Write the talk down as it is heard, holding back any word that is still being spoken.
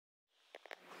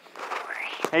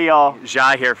Hey y'all,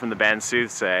 Ja here from the band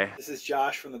Soothsay. This is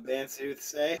Josh from the band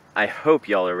Soothsay. I hope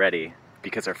y'all are ready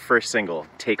because our first single,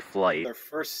 Take Flight, Our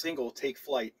first single, Take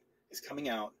Flight, is coming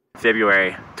out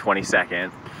February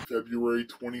 22nd. February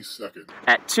 22nd.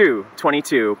 At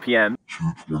 2:22 p.m.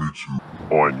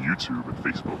 2:22 on YouTube and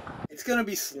Facebook. It's gonna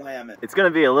be slamming. It's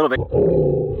gonna be a little bit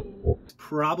It's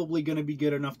probably gonna be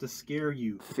good enough to scare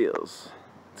you. feels.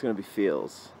 It's gonna be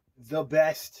feels. The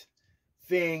best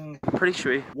thing. Pretty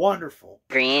sweet. Wonderful.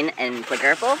 Green and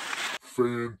purple.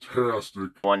 Fantastic.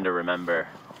 One to remember.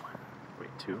 Wait,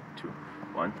 two,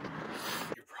 one.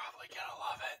 You're probably gonna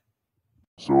love it.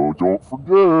 So don't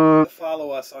forget.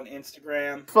 Follow us on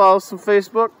Instagram Follow us on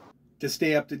Facebook. to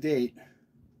stay up to date.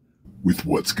 With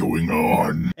what's going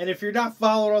on. And if you're not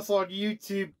following us on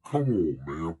YouTube, Come on,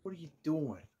 man. what are you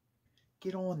doing?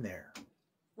 Get on there.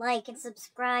 Like and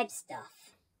subscribe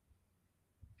stuff.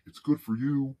 It's good for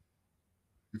you.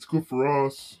 It's good for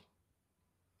us.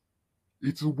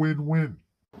 It's a win-win.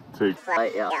 Take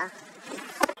Flight, yeah.